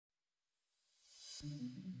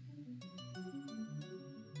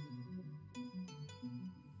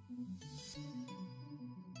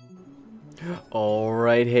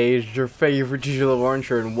Alright, hey, it's your favorite digital orange,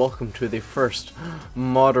 and welcome to the first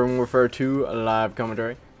Modern Warfare 2 live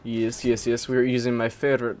commentary. Yes, we're using my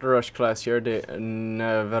favorite Rush class here, the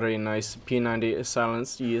very nice P90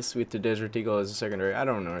 silenced, yes, with the Desert Eagle as a secondary. I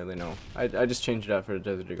don't really know. I just changed it out for the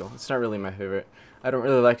Desert Eagle. It's not really my favorite. I don't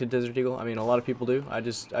really like the Desert Eagle. I mean, a lot of people do. I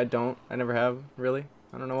don't. I never have, really.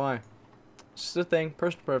 I don't know why. It's just a thing,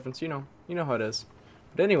 personal preference, you know how it is.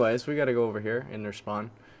 But anyways, we gotta go over here in their spawn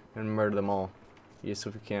and murder them all. Yes,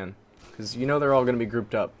 if we can. Because you know they're all going to be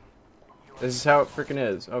grouped up. This is how it freaking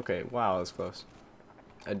is. Okay, wow, that's close.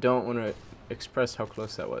 I don't want to express how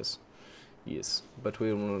close that was. Yes, but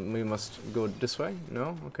we must go this way?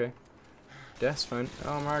 No? Okay. That's fine.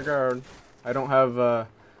 Oh my god. I don't have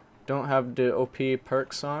the OP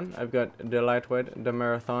perks on. I've got the lightweight, the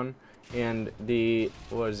marathon, and the...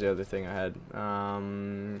 what was the other thing I had?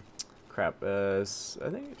 Crap. I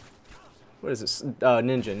think... what is this?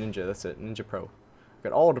 Ninja, that's it. Ninja Pro.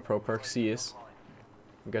 Got all the pro perks, yes.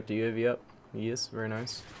 We got the UAV up. Yes, very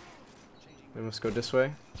nice. We must go this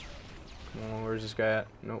way. Come on, where's this guy at?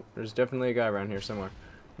 Nope, there's definitely a guy around here somewhere.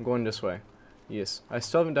 I'm going this way. Yes. I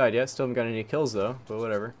still haven't died yet. Still haven't got any kills though, but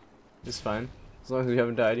whatever. It's fine. As long as we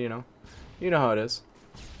haven't died, you know. You know how it is.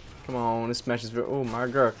 Come on, this match is very... oh my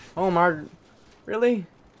god. Oh my... really?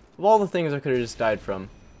 Of all the things I could have just died from.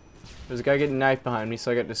 There's a guy getting knifed behind me,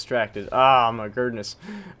 so I got distracted. Ah, my goodness.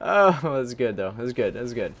 Oh, that's good, though. That's good.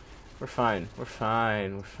 That's good. We're fine. We're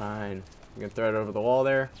fine. We're fine. I'm gonna throw it over the wall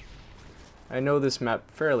there. I know this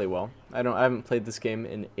map fairly well. I haven't played this game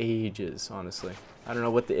in ages, honestly. I don't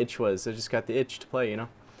know what the itch was. I just got the itch to play, you know?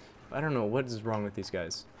 I don't know what is wrong with these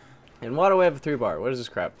guys. And why do I have a 3-bar? What is this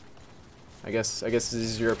crap? I guess this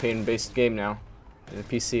is a European-based game now. In the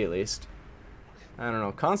PC, at least. I don't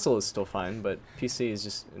know, console is still fine, but PC is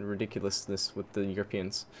just ridiculousness with the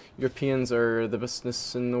Europeans. Europeans are the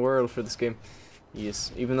bestness in the world for this game.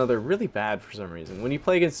 Yes, even though they're really bad for some reason. When you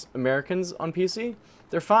play against Americans on PC,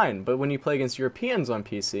 they're fine, but when you play against Europeans on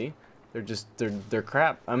PC, they're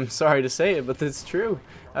crap. I'm sorry to say it, but it's true.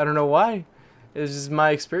 I don't know why. It's just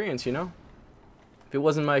my experience, you know? If it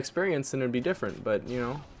wasn't my experience, then it'd be different, but, you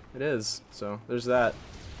know, it is. So, there's that.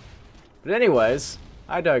 But anyways...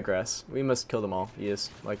 I digress. We must kill them all. Yes,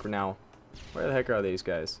 like now. Where the heck are these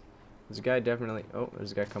guys? There's a guy definitely... oh,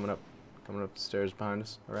 there's a guy coming up the stairs behind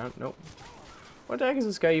us. Around? Nope. What the heck is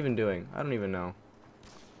this guy even doing? I don't even know.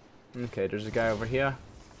 Okay, there's a guy over here.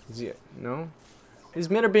 Is he... no? These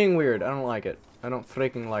men are being weird. I don't like it. I don't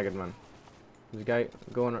freaking like it, man. There's a guy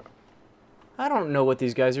going... I don't know what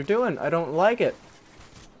these guys are doing. I don't like it.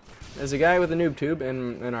 There's a guy with a noob tube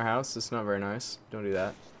in our house. It's not very nice. Don't do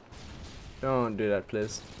that. Don't do that,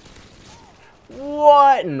 please.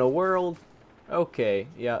 What in the world? Okay,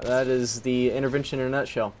 yeah, that is the intervention in a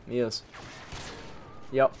nutshell. Yes.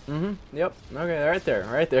 Yep. Yep. Okay, right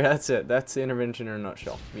there. That's it. That's the intervention in a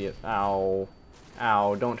nutshell. Yep. Ow.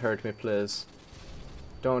 Ow. Don't hurt me, please.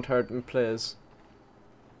 Don't hurt me, please.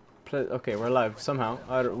 Please. Okay, we're alive somehow.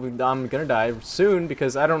 I'm gonna die soon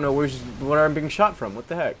because I don't know where I'm being shot from. What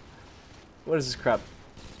the heck? What is this crap?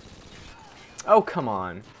 Oh, come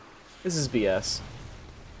on. This is BS.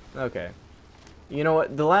 Okay. You know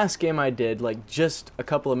what? The last game I did, like just a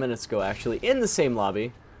couple of minutes ago, actually, in the same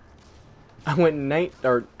lobby, I went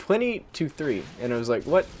 20-3, and I was like,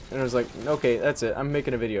 what? And I was like, okay, that's it. I'm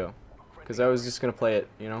making a video, because I was just gonna play it,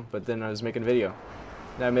 you know. But then I was making a video.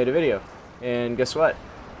 Then I made a video, and guess what?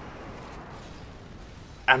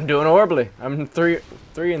 I'm doing horribly. I'm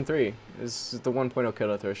 3-3. This is the 1.0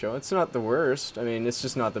 kill ratio. It's not the worst. I mean, it's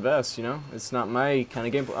just not the best, you know? It's not my kind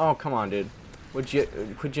of gameplay. Oh, come on, dude.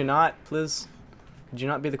 Could you not, please? Could you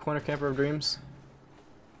not be the corner camper of dreams?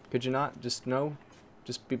 Could you not? Just no?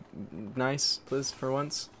 Just be nice, please, for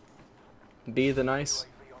once? Be the nice?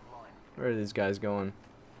 Where are these guys going?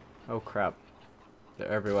 Oh, crap.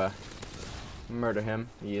 They're everywhere. Murder him.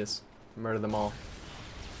 Yes. Murder them all.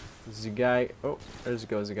 There's a guy. Oh, there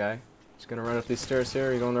goes a guy. He's gonna run up these stairs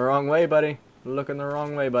here. You're going the wrong way, buddy. Looking the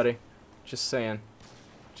wrong way, buddy. Just saying.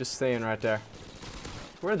 Just saying right there.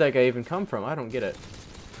 Where'd that guy even come from? I don't get it.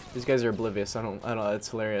 These guys are oblivious. I don't. It's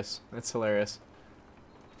hilarious. It's hilarious.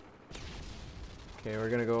 Okay,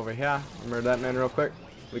 we're gonna go over here. Murder that man real quick.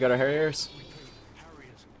 We got our Harriers.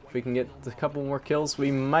 If we can get a couple more kills,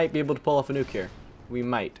 we might be able to pull off a nuke here. We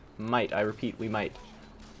might. Might. I repeat, we might.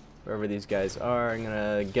 Wherever these guys are, I'm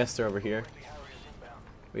gonna guess they're over here.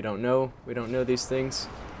 We don't know. We don't know these things.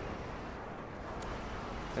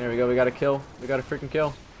 There we go. We got a kill. We got a freaking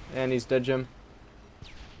kill. And he's dead, Jim.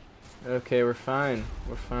 Okay, we're fine.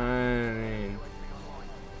 We're fine.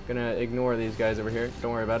 Gonna ignore these guys over here.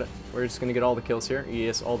 Don't worry about it. We're just gonna get all the kills here.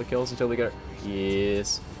 Yes, all the kills until we get it.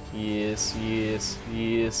 Yes. Yes, yes,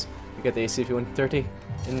 yes. We got the AC-130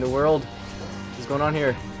 in the world. What's going on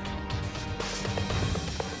here?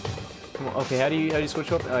 Come on. Okay, how do you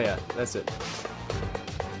switch up? Oh yeah, that's it.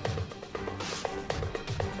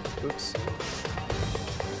 Oops.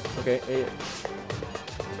 Okay. Hey.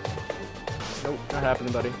 Nope, not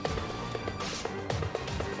happening, buddy.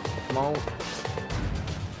 Come on.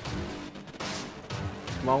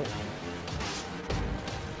 Come on.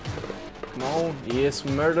 Come on. Yes,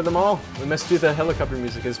 we murdered them all. We must do the helicopter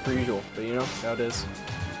music as per usual, but you know how it is.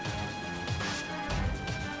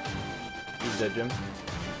 He's dead, Jim.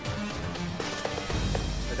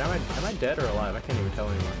 But am I dead or alive? I can't even tell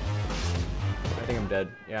anymore. I think I'm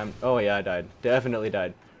dead. Yeah, oh yeah, I died. Definitely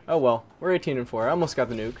died. Oh well, we're 18-4. I almost got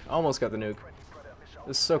the nuke. Almost got the nuke.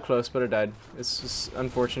 This is so close, but I died. It's just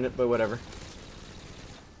unfortunate, but whatever.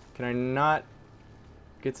 Can I not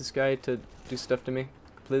get this guy to do stuff to me?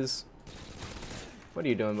 Please? What are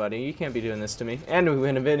you doing, buddy? You can't be doing this to me. And we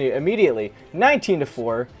win immediately.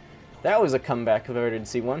 19-4. That was a comeback if I ever did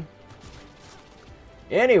see one.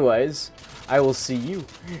 Anyways, I will see you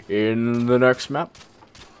in the next map.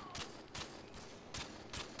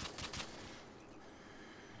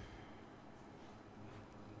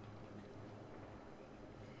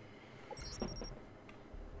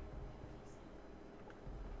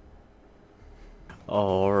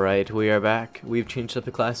 Alright, we are back. We've changed up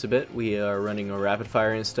the class a bit. We are running a rapid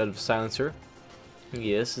fire instead of silencer.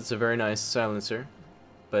 Yes, it's a very nice silencer.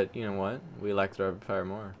 But you know what? We like the rapid fire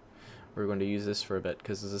more. We're going to use this for a bit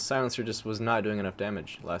because the silencer just was not doing enough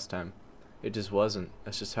damage last time. It just wasn't.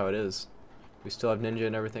 That's just how it is. We still have ninja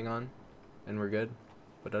and everything on. And we're good.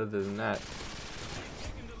 But other than that...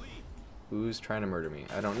 Who's trying to murder me?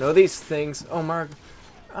 I don't know these things. Oh, Mark.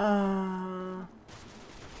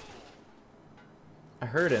 I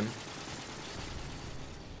heard him,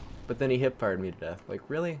 but then he hip-fired me to death. Like,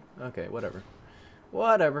 really? Okay, whatever.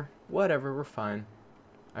 Whatever, we're fine.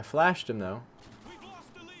 I flashed him, though.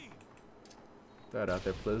 Throw it out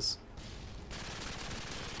there, please.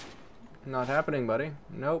 Not happening, buddy.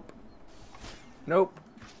 Nope. Nope.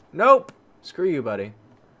 Nope! Screw you, buddy.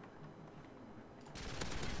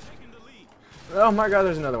 Oh my god,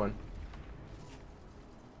 there's another one.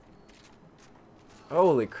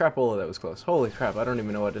 Holy crapola, that was close. Holy crap, I don't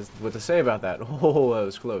even know what to say about that. Oh, that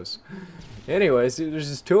was close. Anyways, there's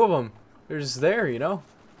just two of them. They're just there, you know?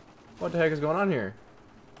 What the heck is going on here?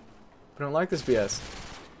 I don't like this BS.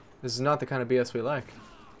 This is not the kind of BS we like.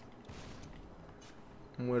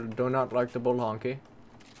 We do not like the bull honky.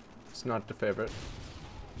 It's not the favorite.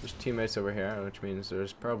 There's teammates over here, which means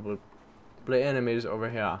there's probably enemies over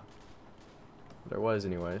here. There was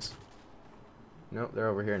anyways. Nope, they're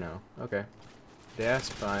over here now. Okay. That's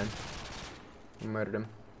fine. I murdered him.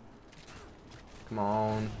 Come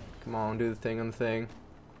on. Come on, do the thing on the thing.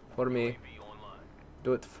 For me.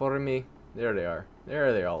 Do it for me. There they are.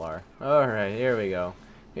 There they all are. Alright, here we go.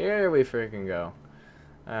 Here we freaking go.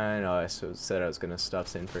 I know I said I was gonna stop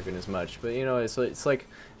saying freaking as much, but you know it's like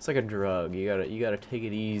a drug. You gotta take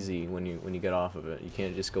it easy when you get off of it. You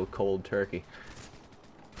can't just go cold turkey.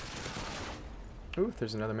 Ooh,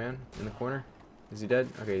 there's another man in the corner. Is he dead?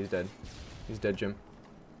 Okay, he's dead. He's dead, Jim.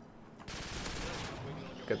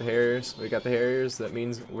 Got the Harriers. We got the Harriers. That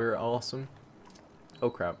means we're awesome. Oh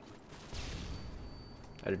crap.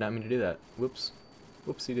 I did not mean to do that. Whoops.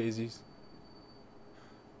 Whoopsie daisies.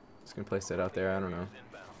 Just gonna place that out there. I don't know.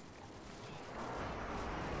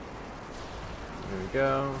 There we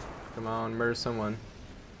go. Come on, murder someone.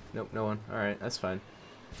 Nope, no one. Alright, that's fine.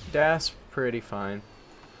 That's pretty fine.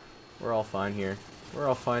 We're all fine here. We're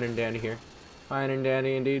all fine and dandy here. Fine and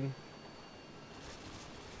dandy indeed.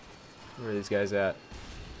 Where are these guys at?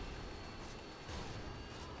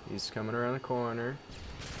 He's coming around the corner.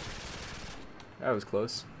 That was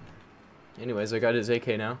close. Anyways, I got his AK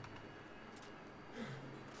now.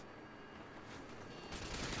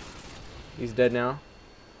 He's dead now.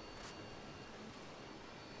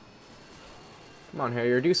 Come on,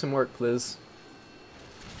 Harrier, do some work, please.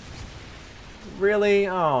 Really?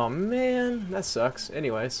 Oh, man. That sucks.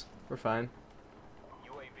 Anyways, we're fine.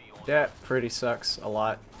 That pretty sucks a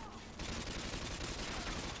lot.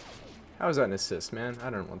 How is that an assist, man? I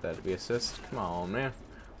don't want that to be assist. Come on, man.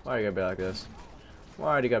 Why you gotta be like this?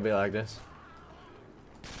 Why do you gotta be like this?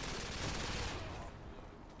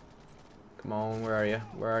 Come on, where are you?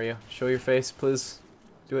 Where are you? Show your face, please.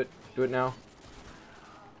 Do it. Do it now.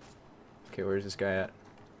 Okay, where's this guy at?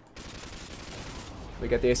 We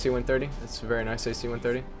got the AC-130. That's a very nice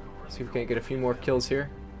AC-130. See if we can't get a few more kills here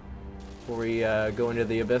before we go into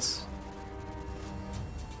the abyss.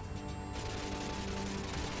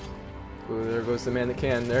 Ooh, there goes the man that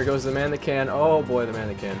can. There goes the man that can. Oh boy, the man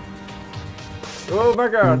that can. Oh my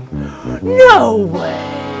god. No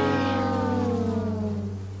way!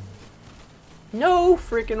 No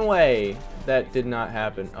freaking way! That did not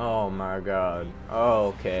happen. Oh my god. Oh,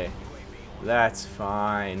 okay. That's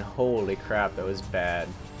fine. Holy crap, that was bad.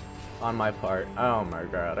 On my part. Oh my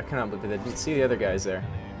god. I cannot believe I didn't see the other guys there.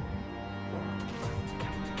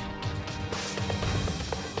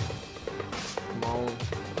 Come on.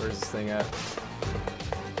 Where's this thing at?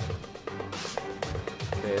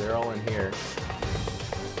 Okay, they're all in here.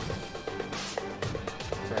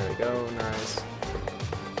 There we go. Nice.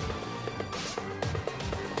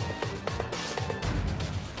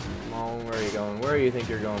 Come on. Where are you going? Where do you think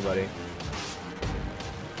you're going, buddy?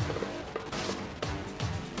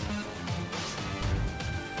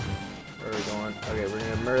 Where are we going? Okay, we're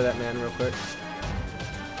gonna murder that man real quick.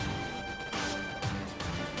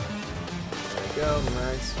 There we go,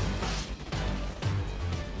 nice.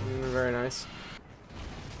 Very nice.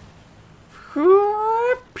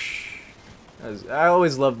 I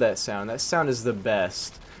always love that sound. That sound is the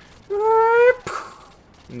best.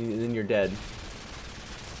 And then you're dead.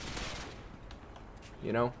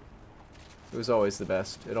 You know? It was always the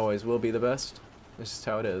best. It always will be the best. That's just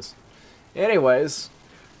how it is. Anyways,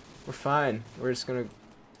 we're fine. We're just gonna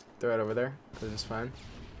throw it over there, because it's fine.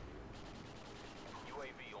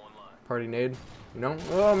 Party nade. No?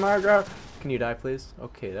 Oh my god. Can you die, please?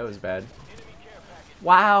 Okay, that was bad.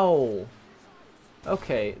 Wow!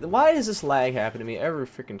 Okay, why does this lag happen to me every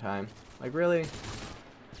freaking time? Like, really?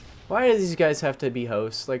 Why do these guys have to be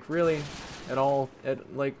hosts? Like, really? At all?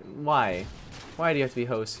 Like, why? Why do you have to be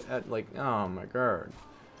hosts? Like, oh my god.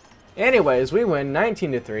 Anyways, we win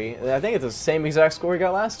 19-3. I think it's the same exact score we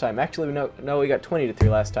got last time. Actually, no, we got 20-3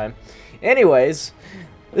 last time. Anyways,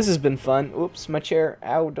 this has been fun. Oops, my chair.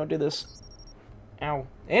 Ow, don't do this. Ow.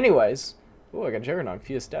 Anyways, ooh, I got Juggernaut,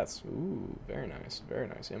 few stats. Ooh, very nice, very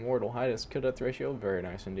nice. Immortal, highest kill death ratio, very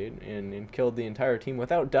nice indeed. And killed the entire team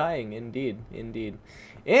without dying, indeed, indeed.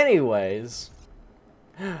 Anyways,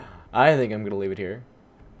 I think I'm gonna leave it here.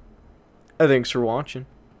 Thanks for watching,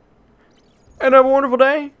 and have a wonderful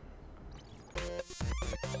day.